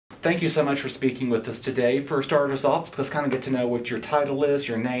thank you so much for speaking with us today. For starters off, let's kind of get to know what your title is,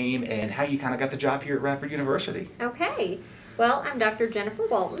 your name, and how you kind of got the job here at Radford University. Okay. Well, I'm Dr. Jennifer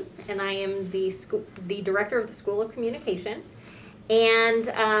Walton, and I am the director of the School of Communication. And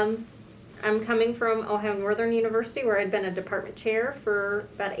I'm coming from Ohio Northern University, where I'd been a department chair for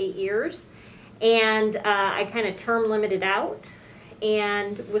about 8 years. And I kind of term limited out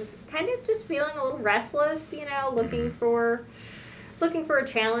and was kind of just feeling a little restless, you know, looking for a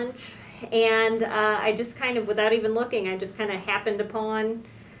challenge. And I just kind of, without even looking, I just kind of happened upon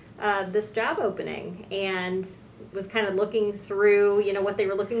this job opening and was kind of looking through, you know, what they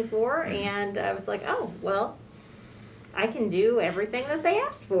were looking for. And I was like, oh, well, I can do everything that they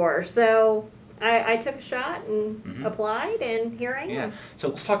asked for. So I took a shot and applied, and here I am. Yeah. So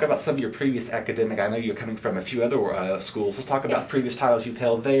let's talk about some of your previous academic. I know you're coming from a few other schools. Let's talk about previous titles you've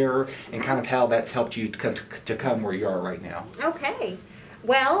held there and kind of how that's helped you to come where you are right now. Okay.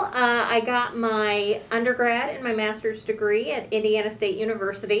 Well, I got my undergrad and my master's degree at Indiana State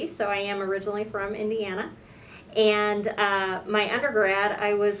University, so I am originally from Indiana. And my undergrad,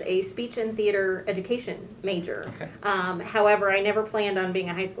 I was a speech and theater education major. Okay. However, I never planned on being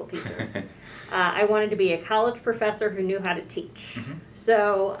a high school teacher. I wanted to be a college professor who knew how to teach.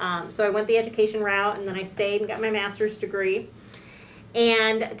 So I went the education route, and then I stayed and got my master's degree.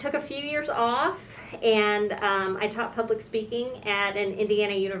 And took a few years off, and I taught public speaking at an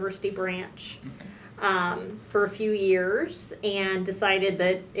Indiana University branch for a few years, and decided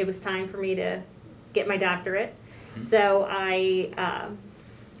that it was time for me to get my doctorate. So I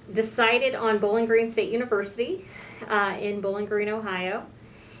decided on Bowling Green State University in Bowling Green, Ohio,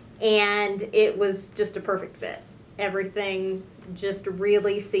 and it was just a perfect fit. Everything just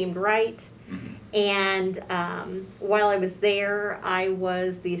really seemed right. And while I was there, I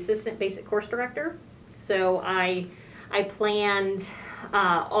was the assistant basic course director. So I planned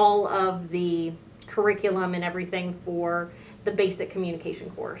all of the curriculum and everything for the basic communication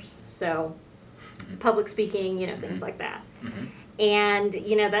course. So public speaking, you know, things like that. And,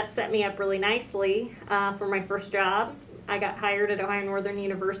 you know, that set me up really nicely for my first job. I got hired at Ohio Northern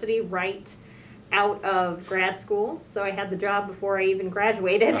University right out of grad school, so I had the job before I even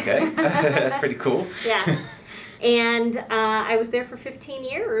graduated. Okay, that's pretty cool. Yeah, and I was there for 15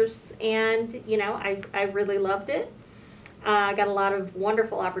 years, and, you know, I really loved it. I got a lot of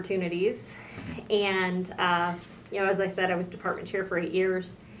wonderful opportunities, and, you know, as I said, I was department chair for 8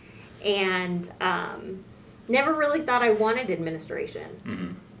 years. And never really thought I wanted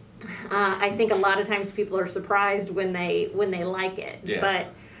administration. I think a lot of times people are surprised when they like it. Yeah. But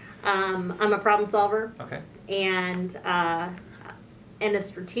I'm a problem solver. Okay. And a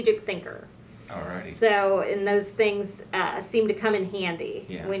strategic thinker. Alrighty. So, and those things seem to come in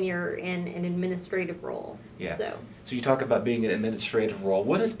handy when you're in an administrative role. Yeah. So you talk about being in an administrative role.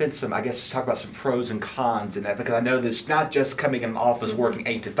 What has been some, I guess, talk about some pros and cons in that? Because I know that it's not just coming in an office working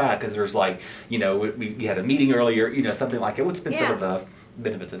 8 to 5, because there's like, you know, we had a meeting earlier, you know, something like it. What's been some of the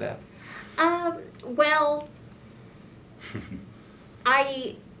benefits of that? Well,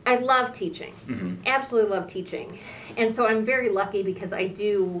 I love teaching. Absolutely love teaching. And so I'm very lucky because I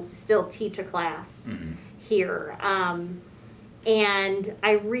do still teach a class here. And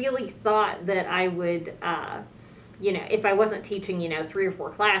I really thought that I would, you know, if I wasn't teaching, you know, 3 or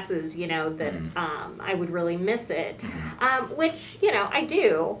 4 classes, you know, that I would really miss it, which, you know, I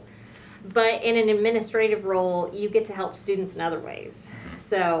do. But in an administrative role, you get to help students in other ways.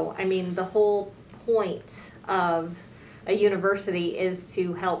 So, I mean, the whole point of a university is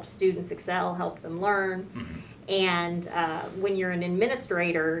to help students excel, help them learn. And when you're an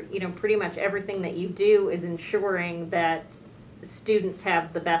administrator, you know, pretty much everything that you do is ensuring that students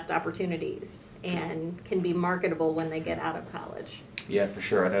have the best opportunities and can be marketable when they get out of college. Yeah, for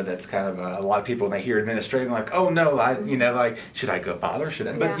sure. I know that's kind of a lot of people when they hear administrative, like, oh no, you know, like, should I go bother? Should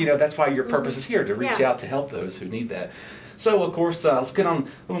I? But you know, that's why your purpose is here, to reach out to help those who need that. So, of course, let's get on a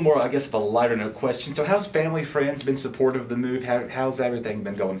little more, I guess, of a lighter note question. So, how's family, friends been supportive of the move? How's everything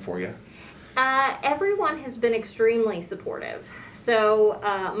been going for you? Everyone has been extremely supportive. So,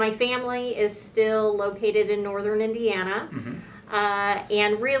 my family is still located in northern Indiana.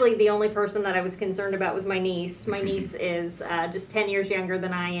 And really the only person that I was concerned about was my niece. My niece is just 10 years younger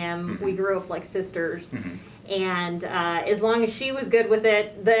than I am. We grew up like sisters. And as long as she was good with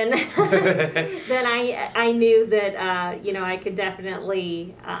it, then then I knew that you know, I could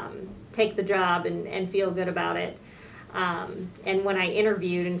definitely take the job and feel good about it. And when I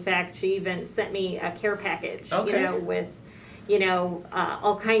interviewed, in fact, she even sent me a care package, you know, with, you know,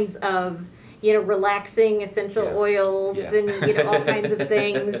 all kinds of, you know, relaxing essential oils and, you know, all kinds of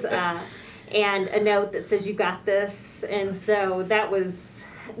things, and a note that says, you got this. And so that was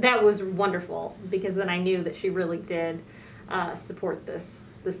that was wonderful, because then I knew that she really did support this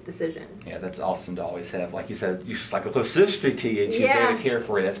decision. Yeah, that's awesome to always have. Like you said, you're just like a little sister to you, and she's there to care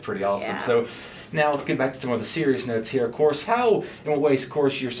for you. That's pretty awesome. Yeah. So now let's get back to some of the serious notes here. Of course, in what ways, of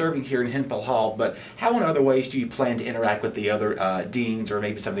course, you're serving here in Hemphill Hall, but how in other ways do you plan to interact with the other deans or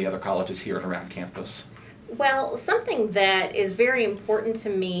maybe some of the other colleges here and around campus? Well, something that is very important to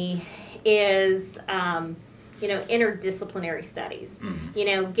me is, interdisciplinary studies.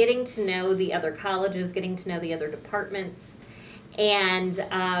 Mm-hmm. Getting to know the other colleges, getting to know the other departments, and,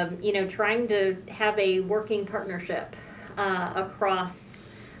 trying to have a working partnership across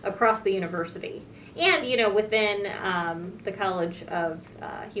the university. And, within the College of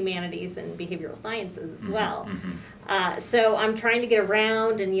Humanities and Behavioral Sciences as well. Mm-hmm. So I'm trying to get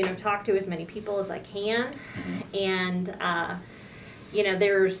around and, talk to as many people as I can. Mm-hmm. And,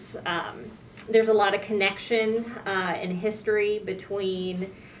 there's a lot of connection and history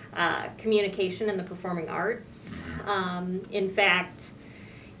between communication and the performing arts. In fact,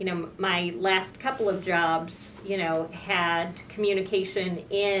 my last couple of jobs, had communication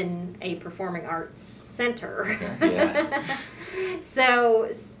in a performing arts center. Okay. Yeah.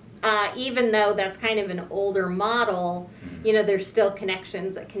 So even though that's kind of an older model, there's still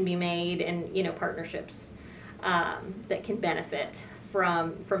connections that can be made, and, partnerships that can benefit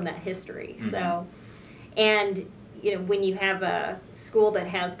from that history. Mm-hmm. So, and when you have a school that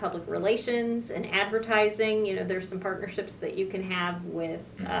has public relations and advertising, there's some partnerships that you can have with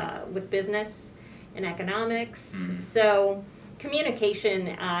business and economics. Mm-hmm. So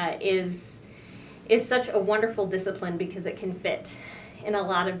communication is such a wonderful discipline, because it can fit in a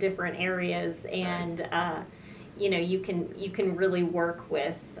lot of different areas, and you can really work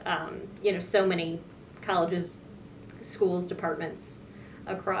with so many colleges, schools, departments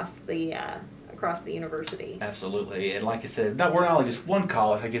across the university. Absolutely. And like I said, we're not only just one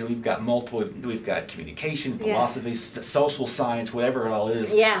college. I guess we've got multiple. We've got communication, philosophy, social science, whatever it all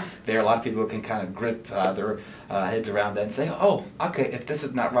is. Yeah. There are a lot of people who can kind of grip their heads around that and say, oh, okay, if this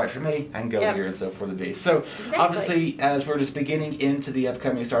is not right for me, I can go here and so forth and be. So obviously, as we're just beginning into the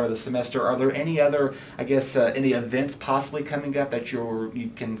upcoming start of the semester, are there any other, any events possibly coming up that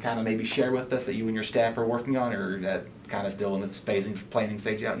you can kind of maybe share with us that you and your staff are working on, or that kind of still in the planning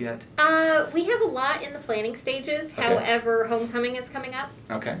stage out yet? We have a lot in the planning stages. Okay. However, homecoming is coming up.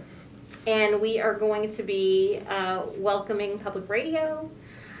 Okay. And we are going to be welcoming public radio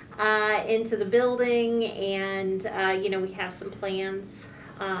into the building, and we have some plans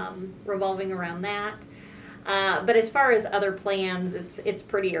revolving around that. But as far as other plans, it's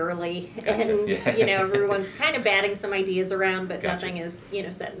pretty early. Gotcha. And Yeah. everyone's kind of batting some ideas around, but Gotcha. nothing is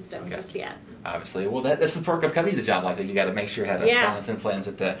set in stone just yet. Obviously. Well, that's the perk of coming to a job like that. You got to make sure you have a Yeah. balance and plans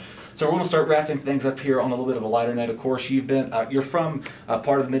with that. So we're going to start wrapping things up here on a little bit of a lighter note. Of course, you're from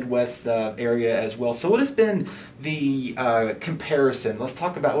part of the Midwest area as well. So what has been the comparison? Let's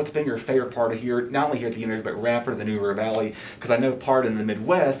talk about what's been your favorite part of here, not only here at the university, but Radford and the New River Valley. Because I know part in the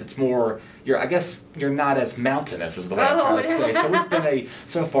Midwest, it's more, you're not as mountainous, is the way I'm trying to say. So what's been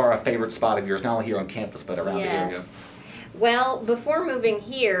so far a favorite spot of yours, not only here on campus, but around the area? Well, before moving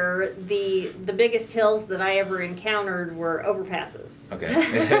here, the biggest hills that I ever encountered were overpasses.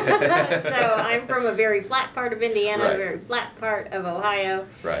 Okay. So I'm from a very flat part of Indiana, Right. a very flat part of Ohio.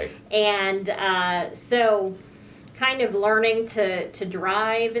 Right. And so kind of learning to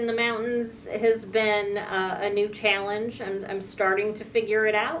drive in the mountains has been a new challenge. I'm starting to figure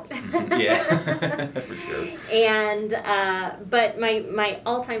it out. Yeah, for sure. And but my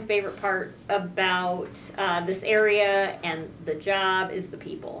all-time favorite part about this area and the job is the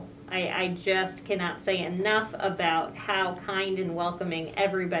people. I just cannot say enough about how kind and welcoming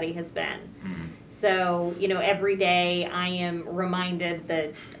everybody has been. Mm-hmm. So, every day I am reminded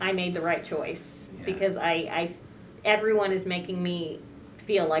that I made the right choice, because everyone is making me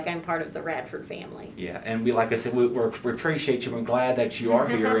feel like I'm part of the Radford family. Yeah, and like I said, we appreciate you. We're glad that you are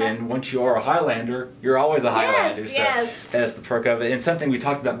here. And once you are a Highlander, you're always a Highlander. Yes. So that's the perk of it. And something we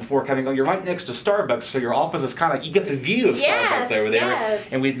talked about before coming on, you're right next to Starbucks, so your office is kind of, you get the view of Starbucks over there.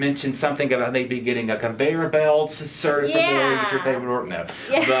 Yes. And we'd mentioned something about maybe getting a conveyor belt certificate. Get your favorite order. No.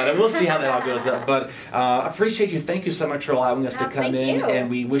 Yeah. But we'll see how that all goes up. But I appreciate you. Thank you so much for allowing us to come in. You.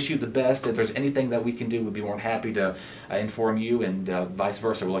 And we wish you the best. If there's anything that we can do, we'd be more than happy to inform you, and vice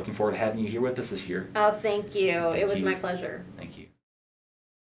versa. We're looking forward to having you here with us this year. Oh, thank you. Thank It was you. my pleasure. Thank you.